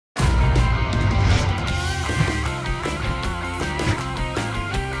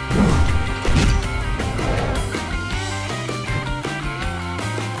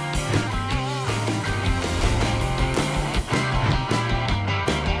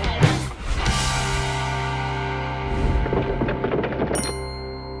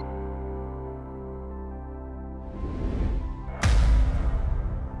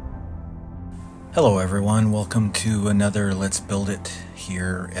Hello everyone, welcome to another Let's Build It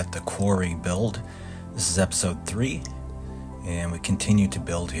here at the Quarry build. This is episode 3 and we continue to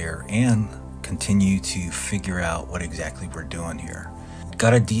build here and continue to figure out what exactly we're doing here.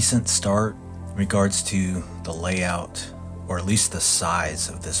 Got a decent start in regards to the layout, or at least the size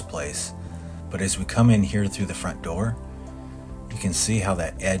of this place. But as we come in here through the front door, you can see how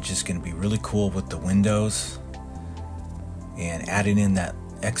that edge is going to be really cool with the windows, and adding in that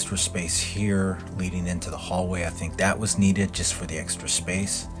extra space here leading into the hallway. I think that was needed just for the extra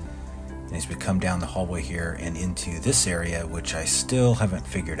space. And as we come down the hallway here and into this area, which I still haven't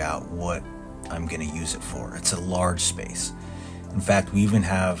figured out what I'm going to use it for. It's a large space. In fact, we even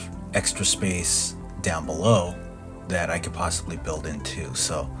have extra space down below that I could possibly build into,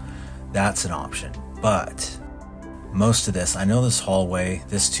 so that's an option. But most of this, I know this hallway,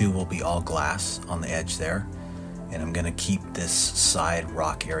 this too will be all glass on the edge there. And I'm gonna keep this side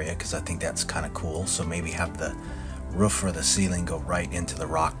rock area because I think that's kind of cool. So maybe have the roof or the ceiling go right into the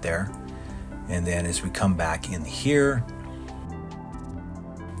rock there. And then as we come back in here,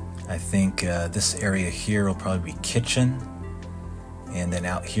 I think this area here will probably be kitchen. And then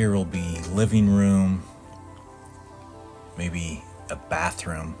out here will be living room, maybe a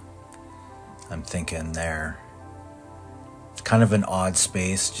bathroom. I'm thinking there. It's kind of an odd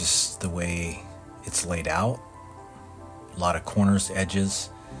space, just the way it's laid out. A lot of corners, edges,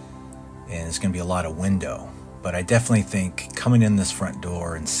 and it's going to be a lot of window. But I definitely think coming in this front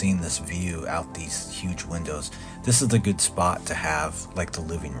door and seeing this view out these huge windows, this is a good spot to have like the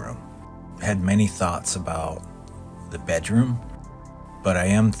living room. I had many thoughts about the bedroom, but I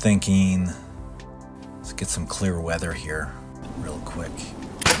am thinking, let's get some clear weather here real quick.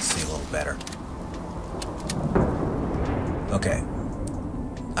 Let's see a little better. Okay,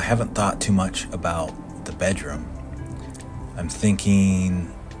 I haven't thought too much about the bedroom. I'm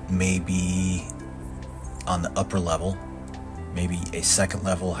thinking maybe on the upper level, maybe a second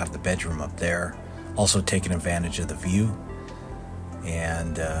level, have the bedroom up there, also taking advantage of the view.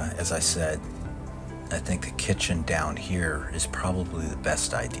 And as I said, I think the kitchen down here is probably the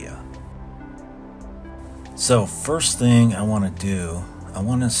best idea. So first thing I want to do, I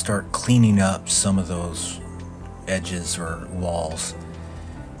want to start cleaning up some of those edges or walls,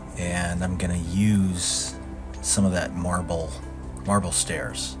 and I'm going to use some of that marble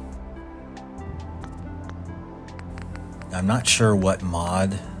stairs. I'm not sure what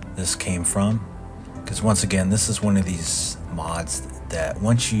mod this came from, because once again, this is one of these mods that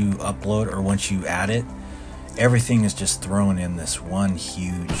once you upload or once you add it, everything is just thrown in this one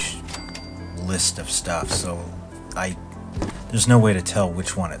huge list of stuff. So there's no way to tell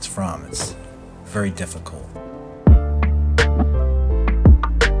which one it's from. It's very difficult.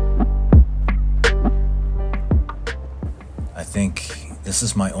 I think this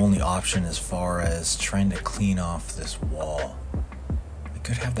is my only option as far as trying to clean off this wall. I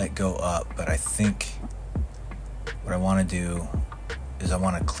could have that go up, but I think what I want to do is I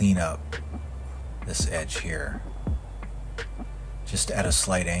want to clean up this edge here. Just at a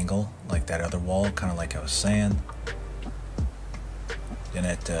slight angle, like that other wall, kind of like I was saying. Then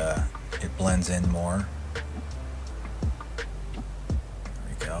it blends in more. There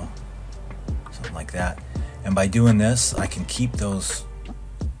we go. Something like that. And by doing this, I can keep those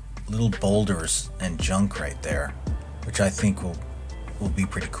little boulders and junk right there, which I think will be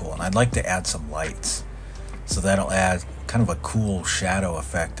pretty cool. And I'd like to add some lights, so that'll add kind of a cool shadow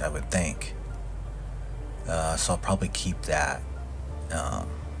effect, I would think. So I'll probably keep that,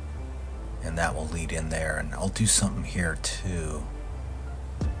 and that will lead in there. And I'll do something here too.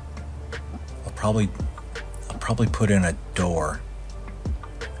 I'll probably put in a door.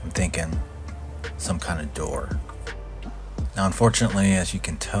 I'm thinking some kind of door. Now unfortunately, as you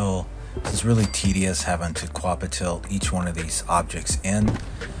can tell, this is really tedious having to tilt each one of these objects in,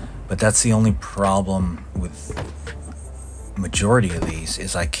 but that's the only problem with majority of these,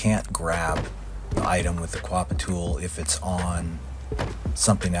 is I can't grab the item with the tool if it's on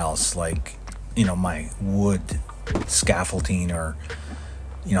something else, like, you know, my wood scaffolding or,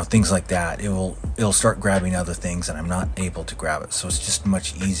 you know, things like that. It'll start grabbing other things and I'm not able to grab it. So it's just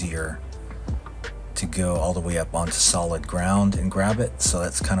much easier to go all the way up onto solid ground and grab it. So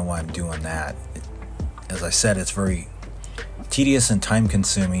that's kind of why I'm doing that. As I said, it's very tedious and time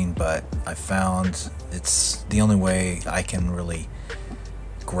consuming, but I found it's the only way I can really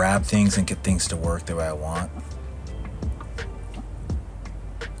grab things and get things to work the way I want.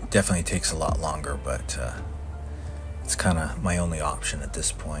 It definitely takes a lot longer, but it's kind of my only option at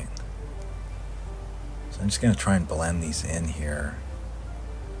this point. So I'm just going to try and blend these in here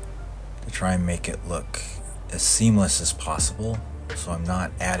to try and make it look as seamless as possible, so I'm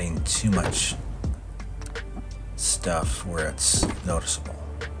not adding too much stuff where it's noticeable.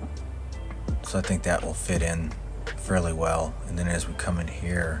 So I think that will fit in fairly well. And then as we come in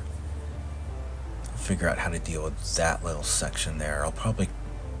here, I'll figure out how to deal with that little section there. I'll probably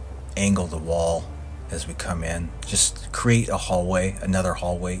angle the wall as we come in. Just create a hallway, another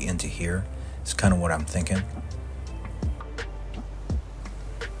hallway into here. It's kind of what I'm thinking.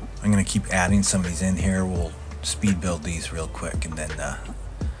 I'm going to keep adding some of these in here. We'll speed build these real quick and then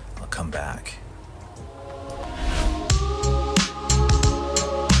I'll come back.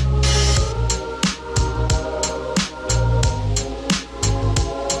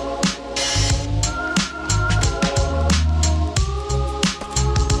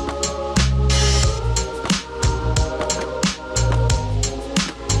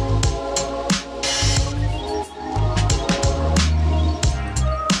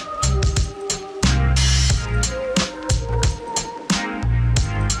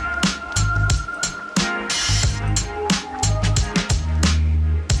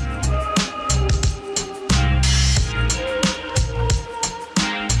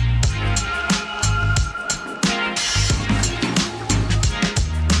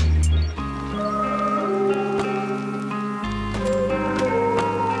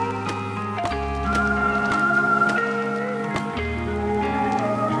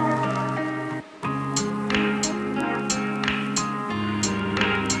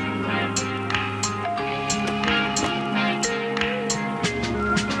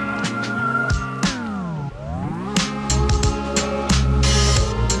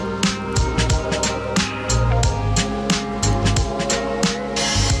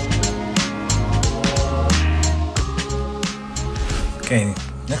 Okay,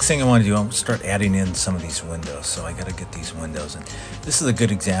 next thing I want to do, I'm going to start adding in some of these windows. So I got to get these windows in. This is a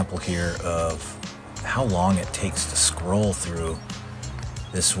good example here of how long it takes to scroll through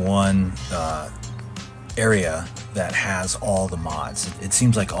this one area that has all the mods. It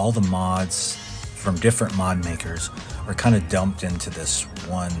seems like all the mods from different mod makers are kind of dumped into this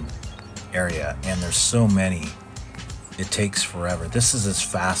one area, and there's so many, it takes forever. This is as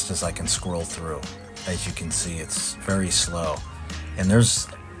fast as I can scroll through. As you can see, it's very slow. And there's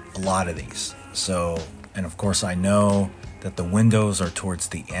a lot of these. So, and of course I know that the windows are towards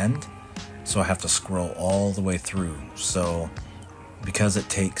the end, so I have to scroll all the way through. So because it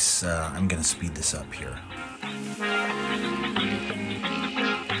takes, I'm gonna speed this up here.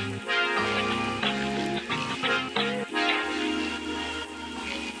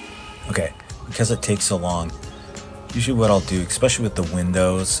 Okay, because it takes so long, usually what I'll do, especially with the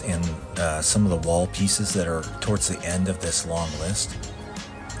windows and some of the wall pieces that are towards the end of this long list,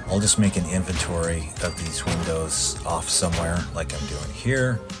 I'll just make an inventory of these windows off somewhere like I'm doing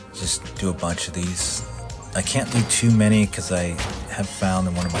here. Just do a bunch of these. I can't do too many because I have found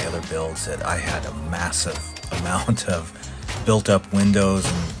in one of my other builds that I had a massive amount of built up windows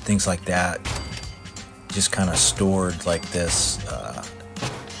and things like that just kind of stored like this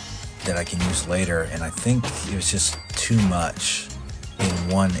that I can use later, and I think it was just too much in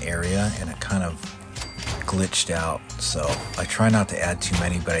one area and it kind of glitched out. So I try not to add too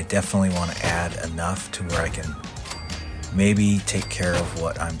many, but I definitely want to add enough to where I can maybe take care of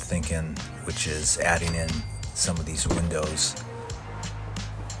what I'm thinking, which is adding in some of these windows.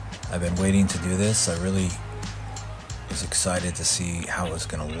 I've been waiting to do this. I really was excited to see how it was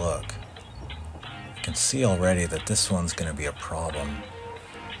going to look. I can see already that this one's going to be a problem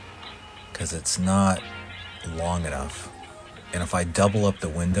because it's not long enough. And if I double up the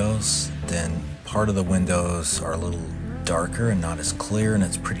windows, then part of the windows are a little darker and not as clear, and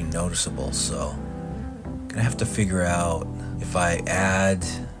it's pretty noticeable. So I'm gonna have to figure out if I add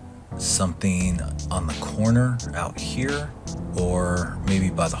something on the corner out here or maybe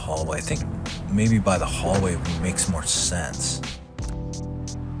by the hallway. I think maybe by the hallway makes more sense.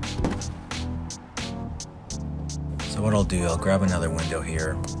 So what I'll do, I'll grab another window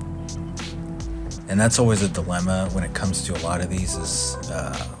here. And that's always a dilemma when it comes to a lot of these is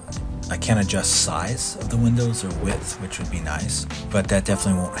I can't adjust size of the windows or width, which would be nice, but that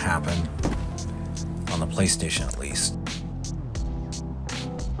definitely won't happen on the PlayStation at least.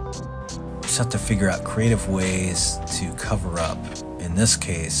 Just have to figure out creative ways to cover up, in this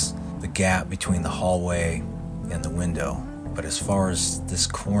case, the gap between the hallway and the window. But as far as this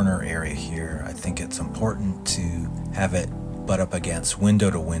corner area here, I think it's important to have it butt up against window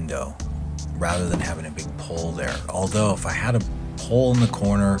to window, rather than having a big pole there. Although if I had a pole in the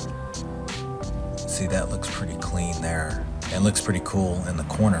corner, see, that looks pretty clean there and looks pretty cool in the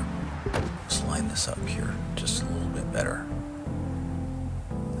corner. Let's line this up here just a little bit better.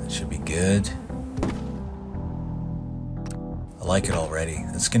 That should be good. I like it already.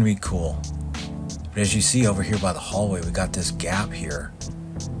 It's gonna be cool. But as you see over here by the hallway, we got this gap here.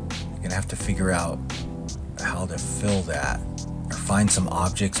 You're gonna have to figure out how to fill that, or find some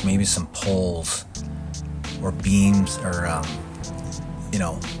objects, maybe some poles or beams, or you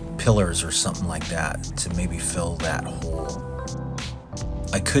know, pillars or something like that to maybe fill that hole.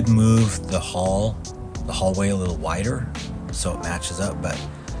 I could move the hallway a little wider so it matches up, but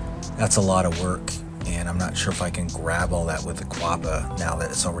that's a lot of work, and I'm not sure if I can grab all that with the Quappa now that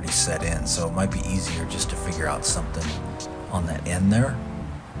it's already set in, so it might be easier just to figure out something on that end there.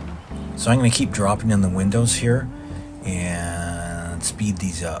 So I'm going to keep dropping in the windows here and speed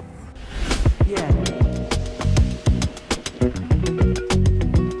these up. Yeah.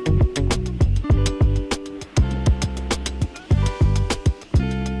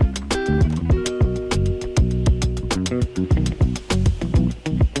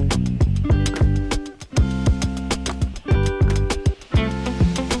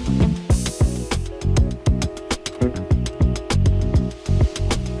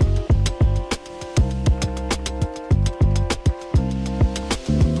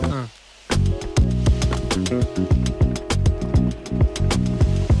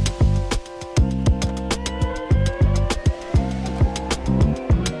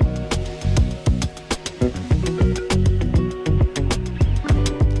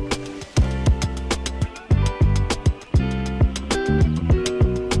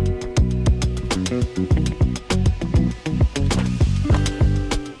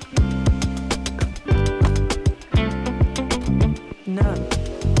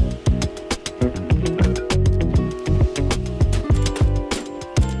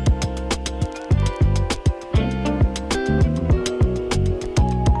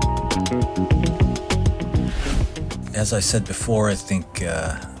 As I said before, I think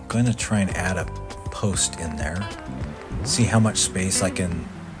I'm going to try and add a post in there, see how much space I can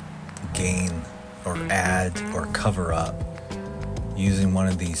gain or add or cover up using one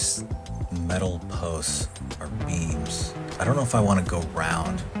of these metal posts or beams. I don't know if I want to go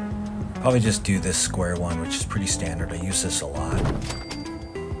round. Probably just do this square one, which is pretty standard. I use this a lot.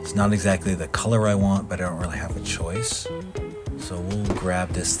 It's not exactly the color I want, but I don't really have a choice. So we'll grab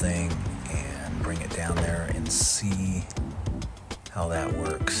this thing and bring it down there and see how that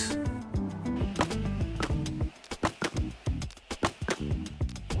works.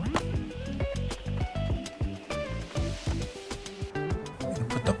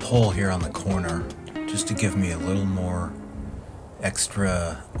 Put the pole here on the corner just to give me a little more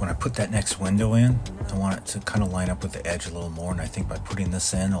extra. When I put that next window in, I want it to kind of line up with the edge a little more, and I think by putting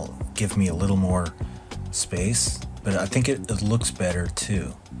this in, it'll give me a little more space. But I think it looks better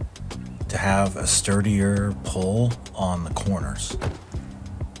too, to have a sturdier pole on the corners.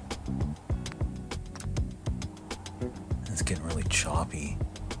 It's getting really choppy.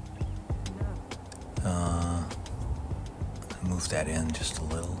 Move that in just a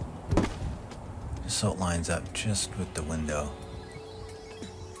little, just so it lines up just with the window.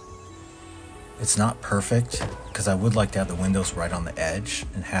 It's not perfect, because I would like to have the windows right on the edge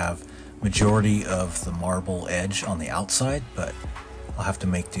and have majority of the marble edge on the outside, but I'll have to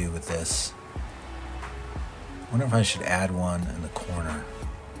make do with this. I wonder if I should add one in the corner,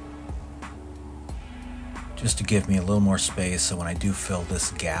 just to give me a little more space, so when I do fill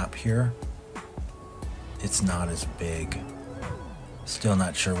this gap here, it's not as big. Still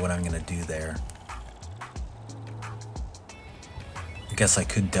not sure what I'm gonna do there. I guess I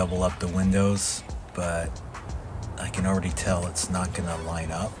could double up the windows, but I can already tell it's not gonna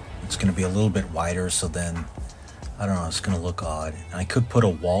line up. It's gonna be a little bit wider, so then, I don't know, it's gonna look odd. And I could put a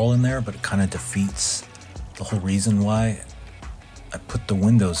wall in there, but it kind of defeats the whole reason why I put the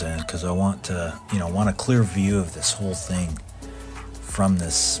windows in, because I want to, you know, want a clear view of this whole thing from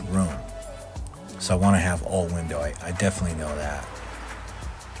this room. So I want to have all window. I definitely know that.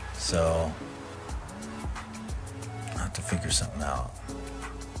 So I'll have to figure something out.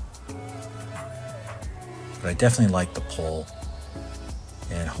 But I definitely like the pole.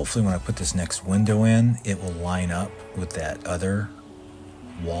 And hopefully when I put this next window in, it will line up with that other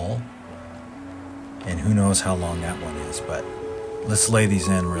wall. And who knows how long that one is, but let's lay these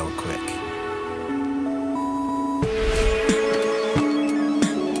in real quick.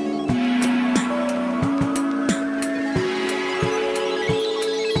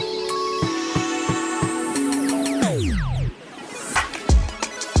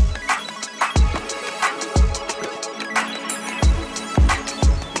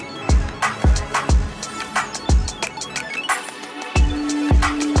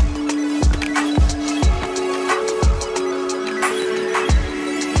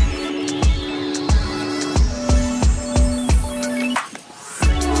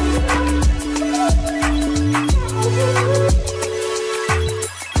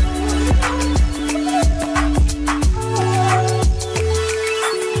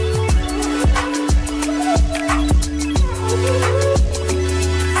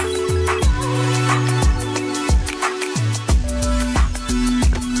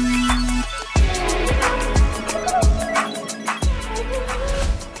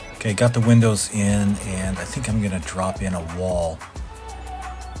 Okay, got the windows in, and I think I'm gonna drop in a wall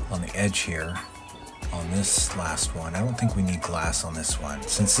on the edge here on this last one. I don't think we need glass on this one.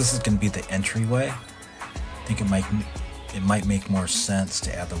 Since this is gonna be the entryway, I think it might make more sense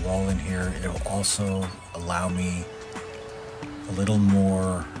to add the wall in here. It'll also allow me a little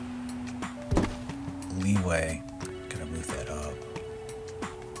more leeway. Gonna move that up.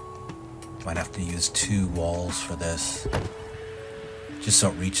 Might have to use 2 walls for this, just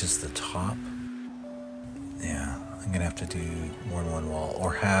so it reaches the top. Yeah, I'm gonna have to do more than 1 wall,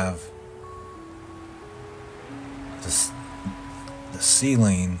 or have this, the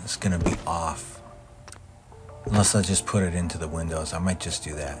ceiling is gonna be off. Unless I just put it into the windows. I might just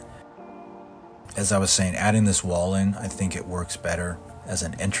do that. As I was saying, adding this wall in, I think it works better as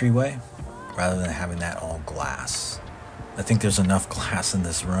an entryway rather than having that all glass. I think there's enough glass in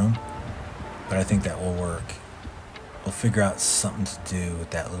this room, but I think that will work. We'll figure out something to do with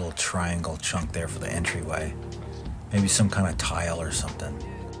that little triangle chunk there for the entryway. Maybe some kind of tile or something.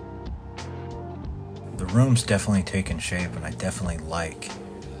 The room's definitely taken shape, and I definitely like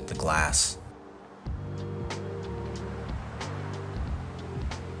the glass.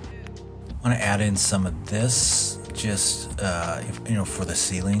 I want to add in some of this, just you know, for the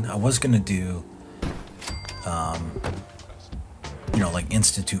ceiling. I was gonna do, you know, like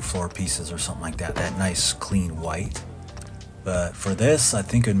Institute floor pieces or something like that. That nice clean white. But for this, I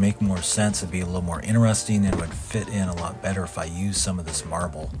think it would make more sense. It'd be a little more interesting, and it would fit in a lot better if I use some of this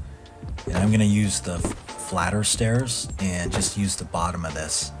marble. And I'm gonna use the flatter stairs and just use the bottom of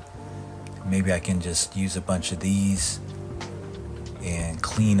this. Maybe I can just use a bunch of these and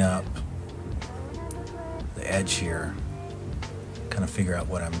clean up the edge here, kind of figure out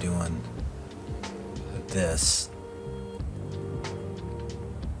what I'm doing with this.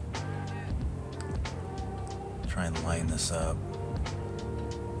 Try and line this up,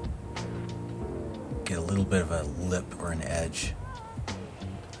 get a little bit of a lip or an edge.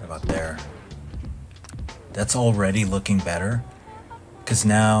 What about there? That's already looking better, because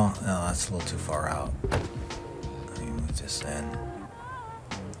now, oh, that's a little too far out. Let me move this in.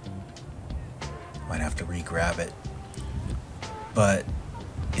 Might have to re-grab it, but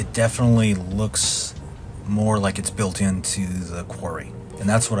it definitely looks more like it's built into the quarry, and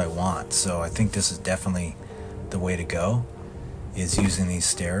that's what I want. So I think this is definitely the way to go, is using these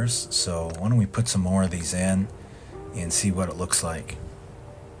stairs. So why don't we put some more of these in and see what it looks like.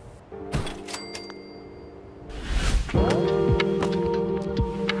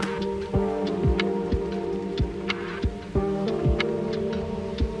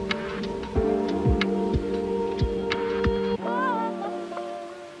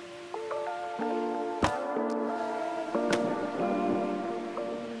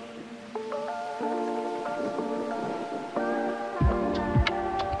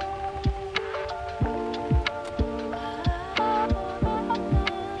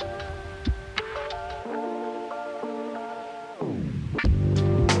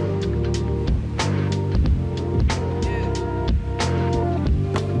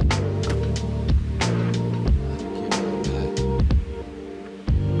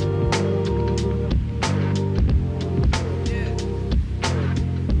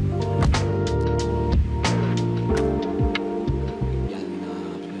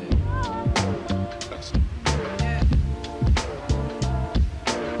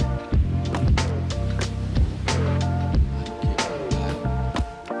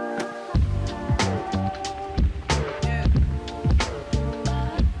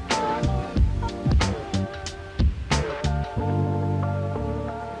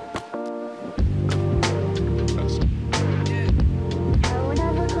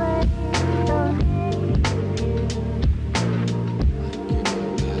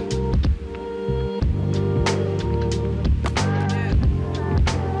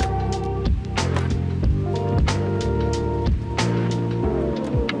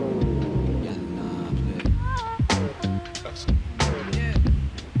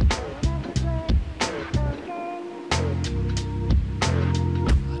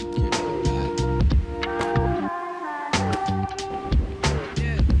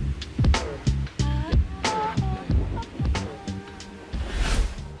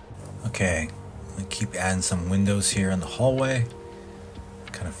 Okay, I'm gonna keep adding some windows here in the hallway,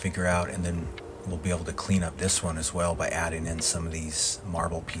 kind of figure out, and then we'll be able to clean up this one as well by adding in some of these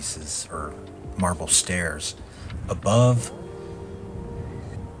marble pieces or marble stairs above,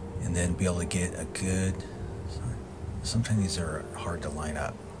 and then be able to get a good, sometimes these are hard to line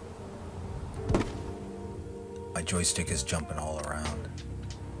up. My joystick is jumping all around.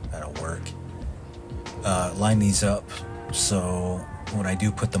 That'll work. Line these up so when I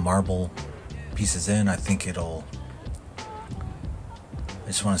do put the marble pieces in, I think it'll, I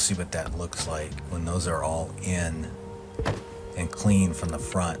just want to see what that looks like when those are all in and clean from the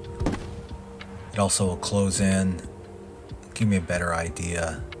front. It also will close in, give me a better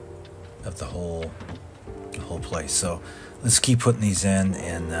idea of the whole place. So let's keep putting these in,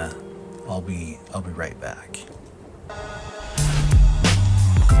 and I'll be right back.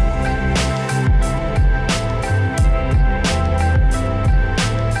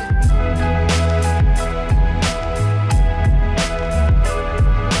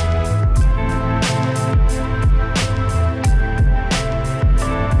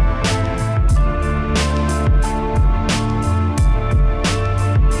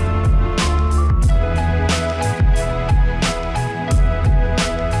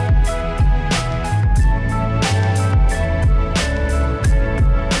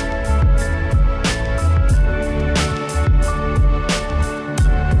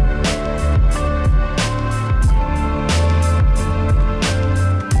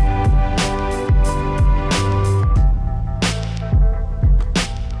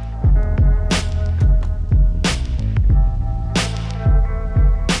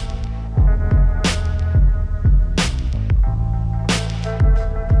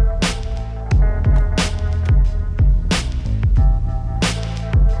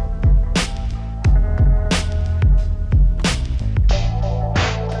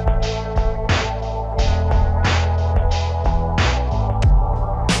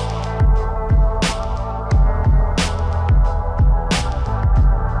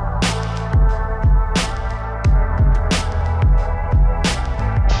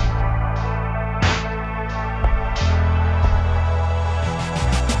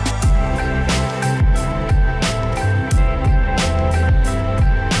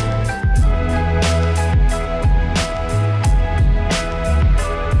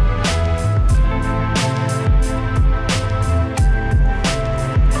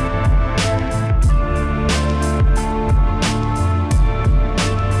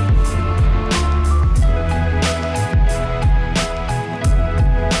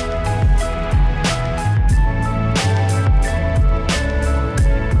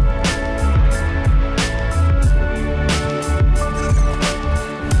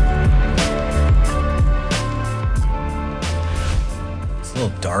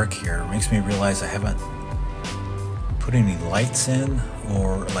 Dark here. It makes me realize I haven't put any lights in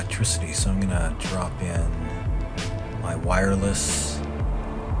or electricity, so I'm gonna drop in my wireless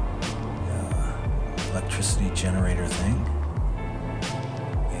electricity generator thing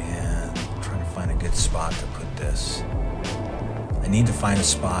and try to find a good spot to put this. I need to find a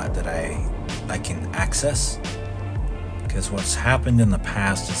spot that I can access, because what's happened in the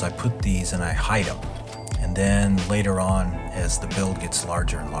past is I put these and I hide them. And then later on, as the build gets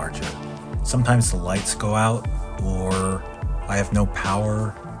larger and larger, sometimes the lights go out or I have no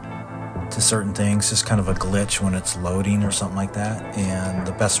power to certain things, just kind of a glitch when it's loading or something like that. And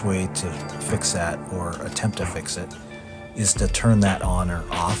the best way to fix that, or attempt to fix it, is to turn that on or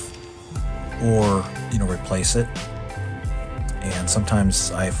off, or, you know, replace it. And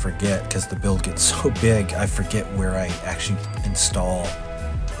sometimes I forget, because the build gets so big, I forget where I actually install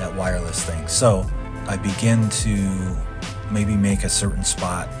that wireless thing. So I begin to maybe make a certain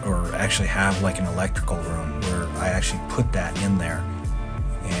spot, or actually have like an electrical room where I actually put that in there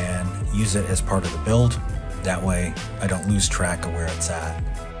and use it as part of the build. That way I don't lose track of where it's at.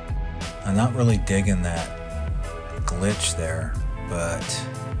 I'm not really digging that glitch there, but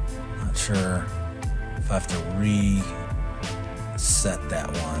I'm not sure if I have to reset that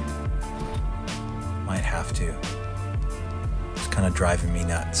one. Might have to. It's kind of driving me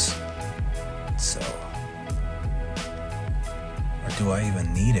nuts. So, or do I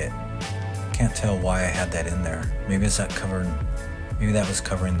even need it? Can't tell why I had that in there. Maybe it's that covering, maybe that was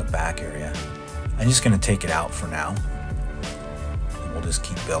covering the back area. I'm just gonna take it out for now, and we'll just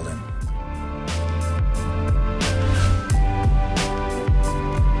keep building.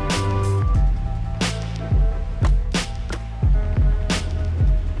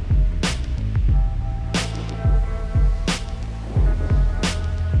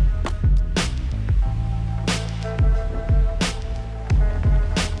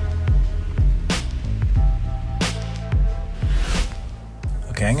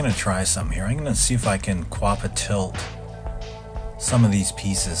 Okay, I'm going to try something here. I'm going to see if I can quappa tilt some of these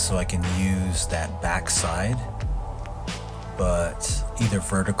pieces so I can use that back side, but either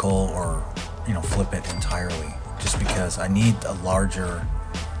vertical or, you know, flip it entirely, just because I need a larger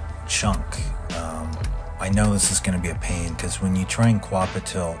chunk. I know this is going to be a pain, because when you try and quappa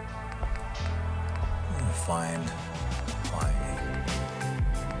tilt, I'm going to find my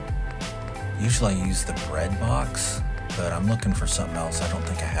Usually I use the bread box, but I'm looking for something else. I don't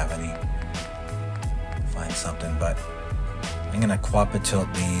think I have any. Find something, but I'm gonna quapa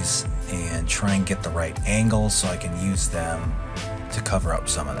tilt these and try and get the right angle so I can use them to cover up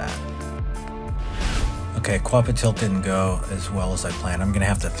some of that. Okay, quapa tilt didn't go as well as I planned. I'm gonna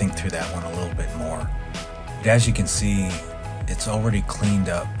have to think through that one a little bit more. But as you can see, it's already cleaned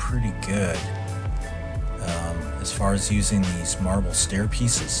up pretty good as far as using these marble stair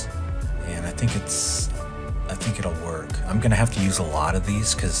pieces, and I think it'll work. I'm gonna have to use a lot of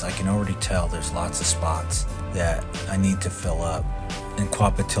these because I can already tell there's lots of spots that I need to fill up, and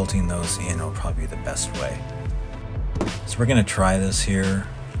quapa tilting those in will probably be the best way. So we're gonna try this here,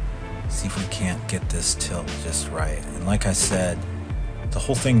 see if we can't get this tilt just right. And like I said, the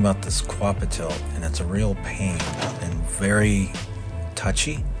whole thing about this quapa tilt, and it's a real pain and very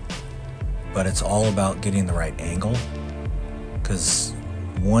touchy, but it's all about getting the right angle, because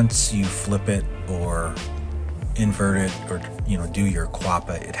once you flip it or invert it or do your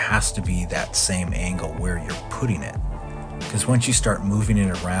quapa, it has to be that same angle where you're putting it, because once you start moving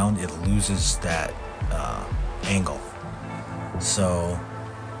it around, it loses that angle. So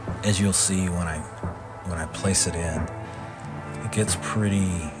as you'll see when I place it in, it gets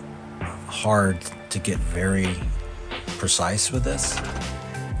pretty hard to get very precise with this.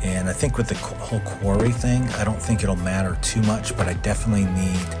 And I think with the whole quarry thing, I don't think it'll matter too much, but I definitely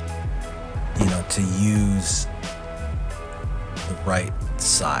need to use the right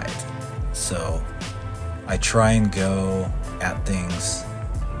side. So I try and go at things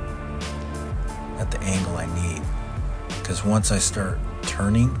at the angle I need, because once I start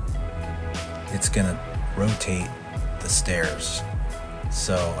turning, it's gonna rotate the stairs.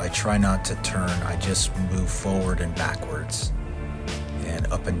 So I try not to turn, I just move forward and backwards and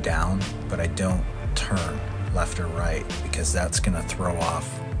up and down, but I don't turn left or right, because that's gonna throw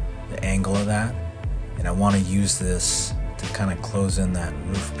off the angle of that. And I want to use this to kind of close in that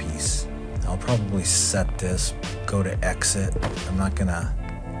roof piece. I'll probably set this, go to exit. I'm not gonna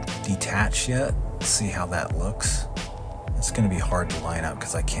detach yet. See how that looks. It's gonna be hard to line up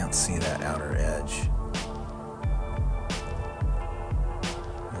because I can't see that outer edge.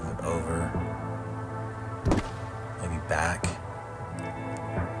 Move it over, maybe back.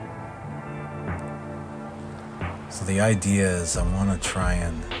 So the idea is I want to try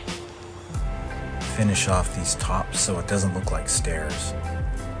and finish off these tops so it doesn't look like stairs.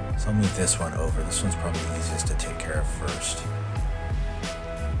 So I'll move this one over. This one's probably the easiest to take care of first.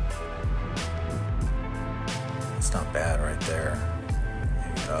 It's not bad right there.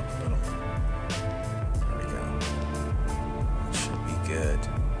 Maybe up a little. There we go. That should be good.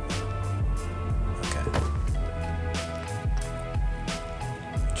 Okay.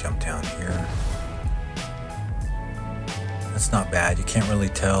 Jump down here. That's not bad. You can't really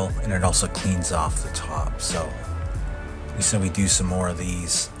tell, and it also cleans off the top. So we said we do some more of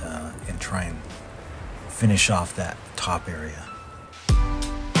these and try and finish off that top area.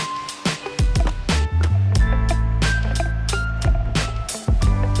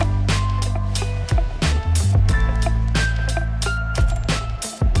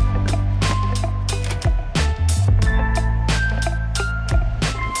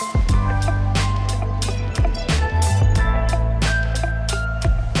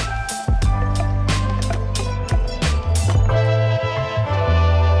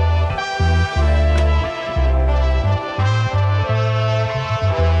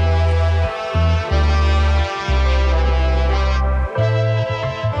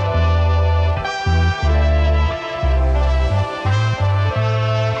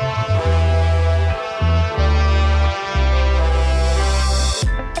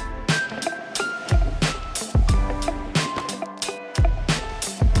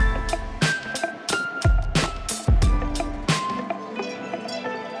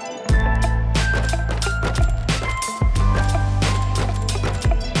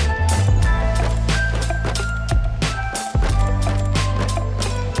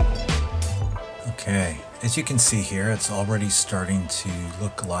 As you can see here, it's already starting to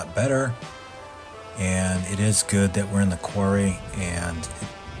look a lot better, and it is good that we're in the quarry and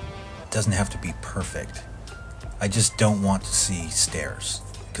it doesn't have to be perfect. I just don't want to see stairs,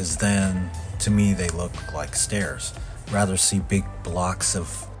 because then to me they look like stairs. Rather see big blocks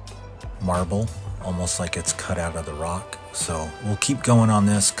of marble, almost like it's cut out of the rock. So we'll keep going on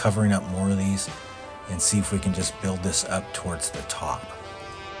this, covering up more of these, and see if we can just build this up towards the top.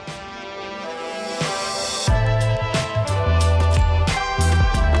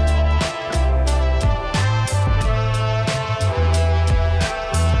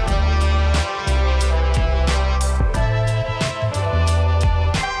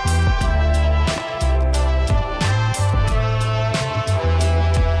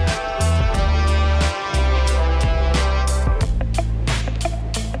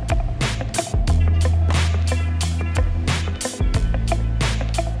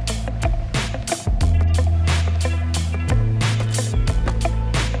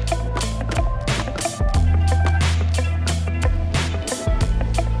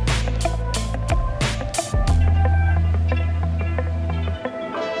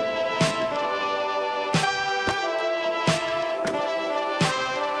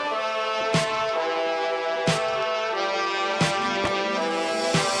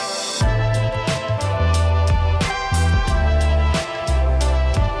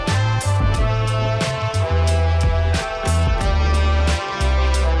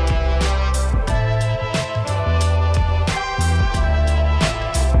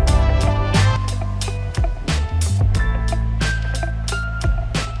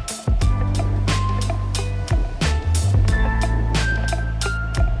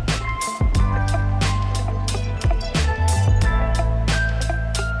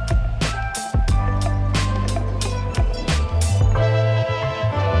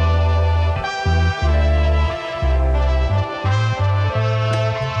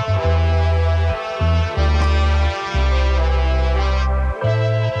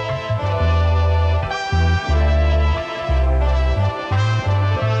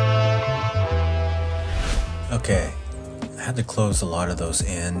 to close a lot of those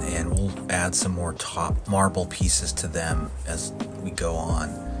in, and we'll add some more top marble pieces to them as we go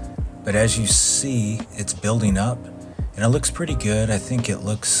on. But as you see, it's building up and it looks pretty good. I think it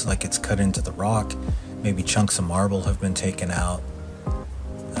looks like it's cut into the rock. Maybe chunks of marble have been taken out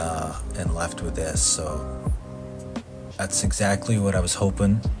and left with this. So that's exactly what I was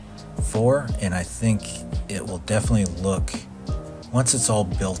hoping for, and I think it will definitely look, once it's all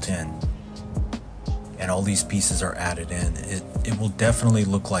built in and all these pieces are added in, it will definitely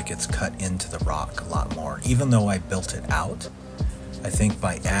look like it's cut into the rock a lot more. Even though I built it out, I think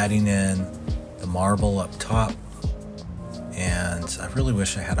by adding in the marble up top, and I really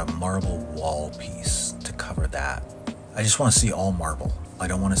wish I had a marble wall piece to cover that. I just want to see all marble. I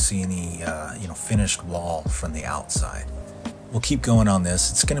don't want to see any finished wall from the outside. We'll keep going on this.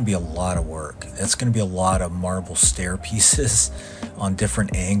 It's going to be a lot of work. It's going to be a lot of marble stair pieces on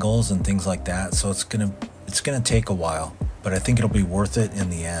different angles and things like that. So it's going to take a while, but I think it'll be worth it in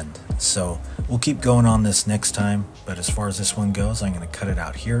the end. So we'll keep going on this next time. But as far as this one goes, I'm going to cut it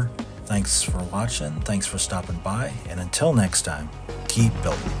out here. Thanks for watching. Thanks for stopping by. And until next time, keep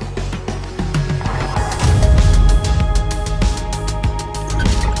building.